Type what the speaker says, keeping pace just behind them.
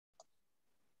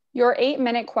Your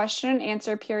 8-minute question and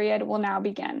answer period will now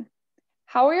begin.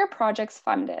 How are your projects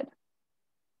funded?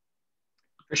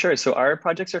 For sure. So our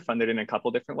projects are funded in a couple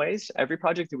different ways. Every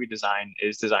project that we design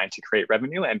is designed to create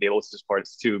revenue and be able to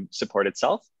support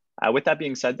itself. With that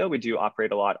being said, though, we do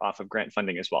operate a lot off of grant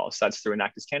funding as well. So that's through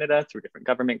Enactus Canada, through different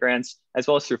government grants, as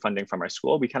well as through funding from our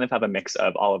school. We kind of have a mix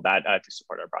of all of that to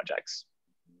support our projects.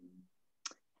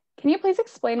 Can you please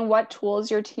explain what tools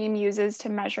your team uses to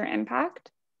measure impact?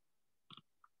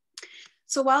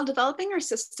 So while developing our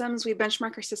systems, we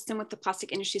benchmark our system with the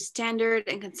plastic industry standard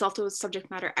and consulted with subject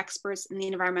matter experts in the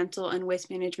environmental and waste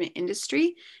management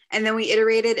industry. And then we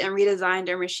iterated and redesigned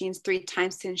our machines 3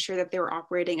 times to ensure that they were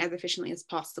operating as efficiently as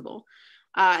possible.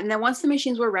 And then once the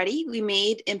machines were ready, we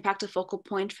made impact a focal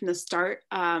point from the start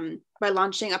by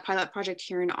launching a pilot project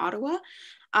here in Ottawa.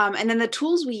 And then the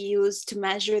tools we use to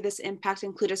measure this impact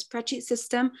include a spreadsheet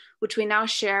system, which we now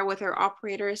share with our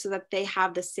operators so that they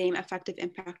have the same effective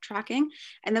impact tracking.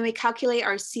 And then we calculate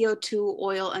our CO2,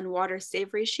 oil, and water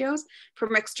save ratios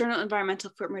from external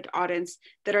environmental footprint audits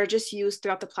that are just used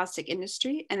throughout the plastic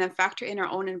industry, and then factor in our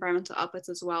own environmental outputs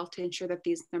as well to ensure that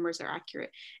these numbers are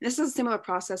accurate. And this is a similar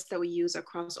process that we use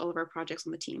across all of our projects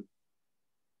on the team.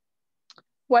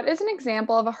 What is an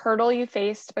example of a hurdle you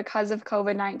faced because of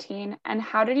COVID-19, and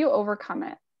how did you overcome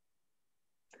it?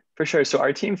 For sure. So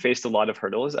our team faced a lot of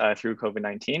hurdles through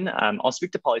COVID-19. I'll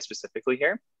speak to Poly specifically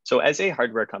here. So as a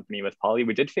hardware company with Poly,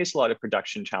 we did face a lot of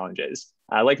production challenges.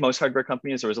 Like most hardware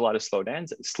companies, there was a lot of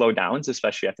slowdowns,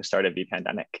 especially at the start of the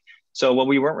pandemic. So while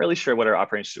we weren't really sure what our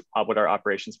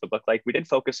operations would look like, we did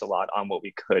focus a lot on what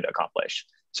we could accomplish.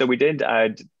 So we did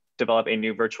develop a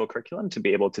new virtual curriculum to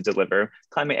be able to deliver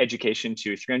climate education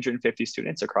to 350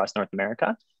 students across North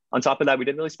America. On top of that, we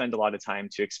did really spend a lot of time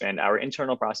to expand our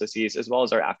internal processes as well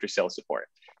as our after-sales support.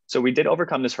 So we did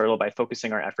overcome this hurdle by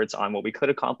focusing our efforts on what we could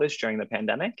accomplish during the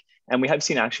pandemic. And we have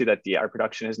seen actually that our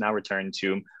production has now returned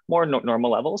to more normal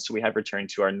levels. So we have returned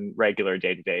to our regular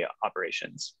day-to-day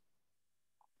operations.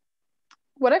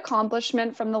 What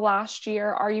accomplishment from the last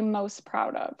year are you most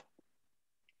proud of?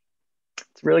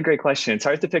 It's a really great question. It's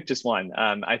hard to pick just one.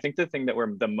 I think the thing that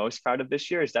we're the most proud of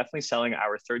this year is definitely selling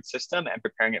our 3rd system and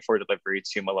preparing it for delivery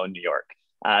to Malone, New York.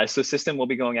 So the system will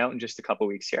be going out in just a couple of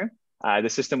weeks here. The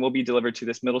system will be delivered to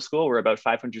this middle school where about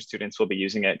 500 students will be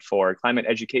using it for climate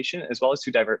education, as well as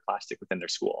to divert plastic within their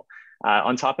school.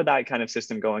 On top of that kind of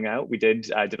system going out, we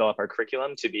did develop our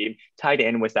curriculum to be tied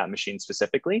in with that machine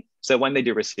specifically. So when they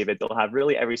do receive it, they'll have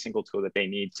really every single tool that they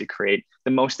need to create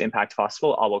the most impact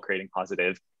possible, all while creating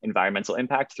positive environmental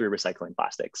impact through recycling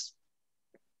plastics.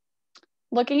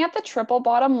 Looking at the triple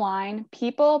bottom line,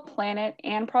 people, planet,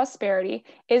 and prosperity,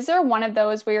 is there one of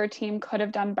those where your team could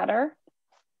have done better?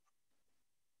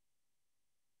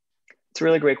 It's a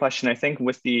really great question. I think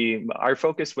with our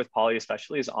focus with Poly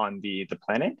especially is on the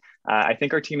planet. I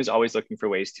think our team is always looking for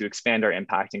ways to expand our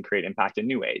impact and create impact in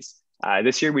new ways.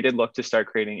 This year, we did look to start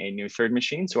creating a new 3rd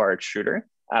machine, so our extruder,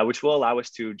 which will allow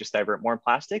us to just divert more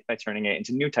plastic by turning it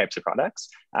into new types of products.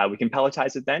 We can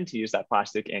pelletize it then to use that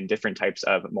plastic in different types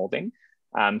of molding.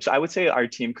 So I would say our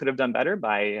team could have done better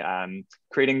by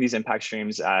creating these impact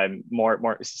streams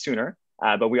more sooner,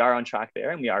 but we are on track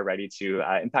there and we are ready to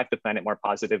impact the planet more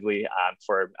positively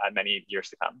for many years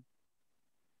to come.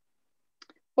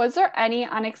 Was there any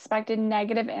unexpected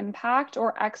negative impact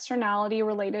or externality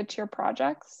related to your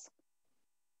projects?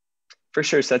 For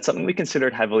sure. So that's something we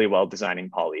considered heavily while designing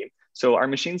Poly. So our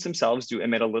machines themselves do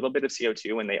emit a little bit of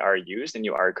CO2 when they are used and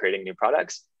you are creating new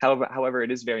products. However, it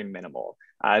is very minimal.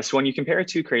 So when you compare it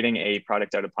to creating a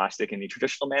product out of plastic in the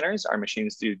traditional manners, our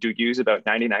machines do use about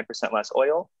 99% less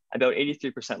oil, about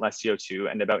 83% less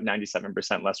CO2, and about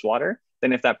 97% less water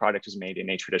than if that product was made in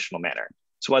a traditional manner.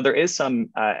 So while there is some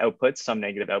some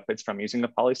negative outputs from using the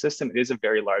Poly system, it is a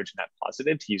very large net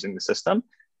positive to using the system.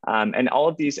 And all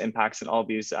of these impacts and all of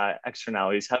these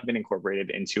externalities have been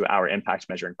incorporated into our impact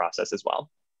measuring process as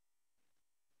well.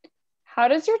 How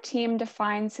does your team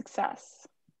define success?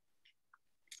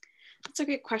 That's a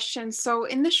great question. So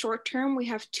in the short term, we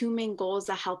have 2 main goals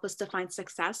that help us define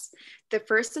success. The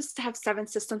first is to have 7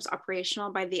 systems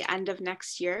operational by the end of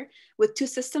next year, with 2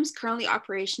 systems currently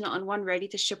operational and 1 ready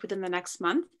to ship within the next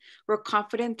month. We're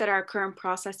confident that our current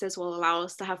processes will allow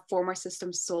us to have 4 more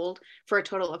systems sold for a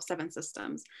total of 7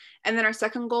 systems. And then our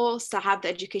second goal is to have the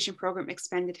education program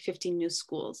expanded to 15 new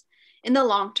schools. In the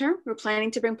long term, we're planning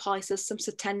to bring poly systems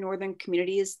to 10 northern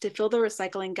communities to fill the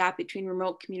recycling gap between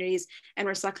remote communities and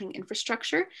recycling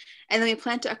infrastructure. And then we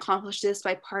plan to accomplish this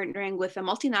by partnering with a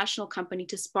multinational company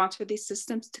to sponsor these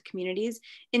systems to communities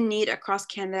in need across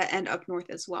Canada and up north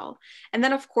as well. And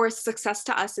then, of course, success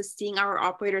to us is seeing our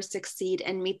operators succeed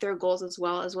and meet their goals as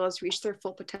well as reach their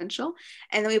full potential.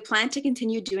 And then we plan to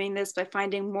continue doing this by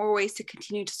finding more ways to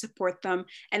continue to support them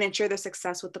and ensure their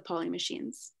success with the poly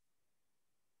machines.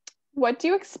 What do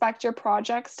you expect your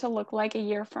projects to look like a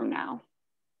year from now?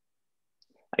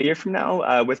 A year from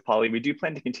now, with Poly, we do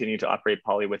plan to continue to operate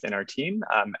Poly within our team.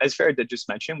 As Farah did just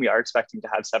mention, we are expecting to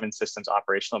have 7 systems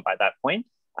operational by that point.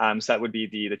 So that would be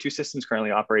the 2 systems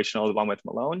currently operational, the one with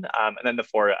Malone, and then the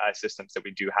 4 systems that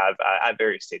we do have at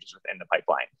various stages within the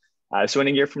pipeline. So in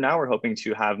a year from now, we're hoping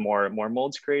to have more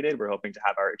molds created. We're hoping to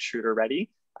have our extruder ready.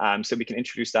 So we can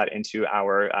introduce that into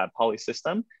our Poly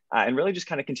system and really just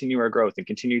kind of continue our growth and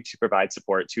continue to provide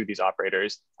support to these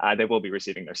operators that will be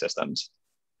receiving their systems.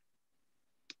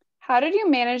 How did you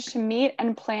manage to meet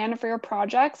and plan for your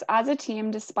projects as a team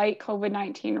despite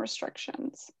COVID-19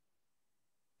 restrictions?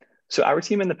 So our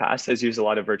team in the past has used a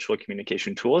lot of virtual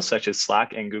communication tools such as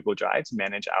Slack and Google Drive to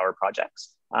manage our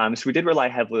projects. So we did rely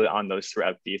heavily on those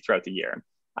throughout the year.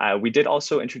 We did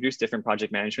also introduce different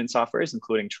project management softwares,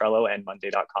 including Trello and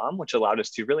Monday.com, which allowed us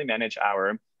to really manage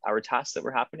our tasks that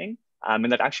were happening. And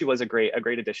that actually was a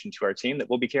great addition to our team that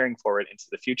we'll be carrying forward into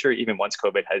the future, even once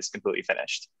COVID has completely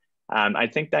finished. I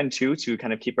think then too, to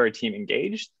kind of keep our team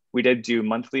engaged, we did do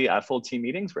monthly full team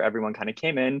meetings where everyone kind of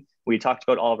came in, we talked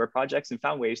about all of our projects and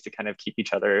found ways to kind of keep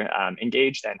each other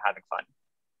engaged and having fun.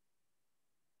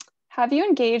 Have you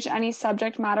engaged any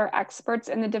subject matter experts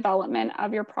in the development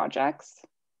of your projects?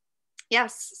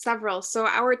 Yes, several. So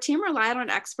our team relied on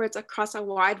experts across a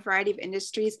wide variety of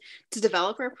industries to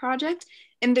develop our project.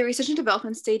 In the research and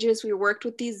development stages, we worked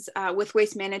with with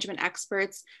waste management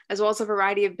experts, as well as a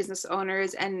variety of business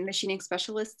owners and machining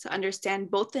specialists to understand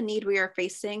both the need we are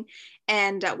facing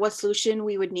and what solution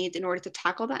we would need in order to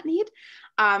tackle that need.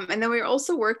 And then we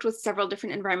also worked with several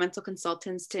different environmental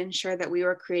consultants to ensure that we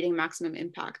were creating maximum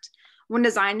impact. When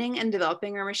designing and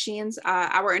developing our machines,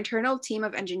 our internal team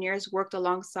of engineers worked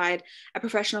alongside a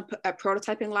professional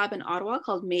prototyping lab in Ottawa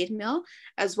called Made Mill,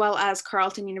 as well as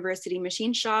Carleton University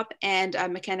Machine Shop and a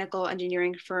mechanical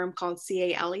engineering firm called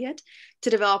CA Elliott to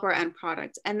develop our end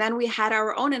product. And then we had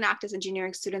our own Enactus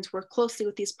engineering students work closely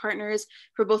with these partners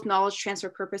for both knowledge transfer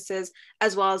purposes,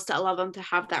 as well as to allow them to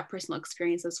have that personal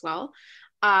experience as well.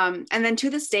 And then to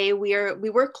this day, we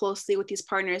work closely with these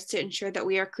partners to ensure that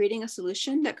we are creating a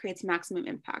solution that creates maximum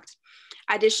impact.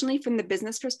 Additionally, from the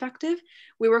business perspective,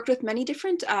 we worked with many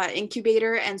different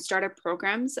incubator and startup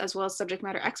programs, as well as subject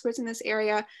matter experts in this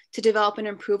area to develop and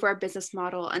improve our business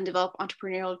model and develop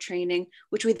entrepreneurial training,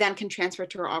 which we then can transfer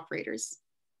to our operators.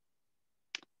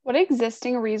 What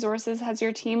existing resources has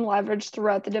your team leveraged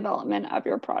throughout the development of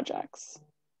your projects?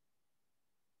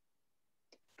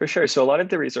 For sure. So a lot of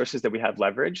the resources that we have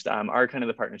leveraged are kind of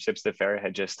the partnerships that Farah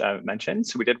had just mentioned.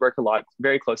 So we did work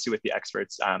very closely with the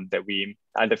experts that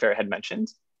Farah had mentioned.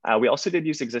 We also did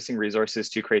use existing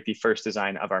resources to create the first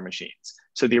design of our machines.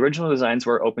 So the original designs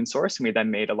were open source, and we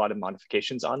then made a lot of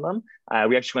modifications on them.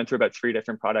 We actually went through about 3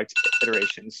 different product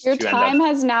iterations. Your time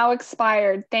has now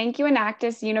expired. Thank you,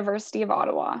 Enactus University of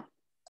Ottawa.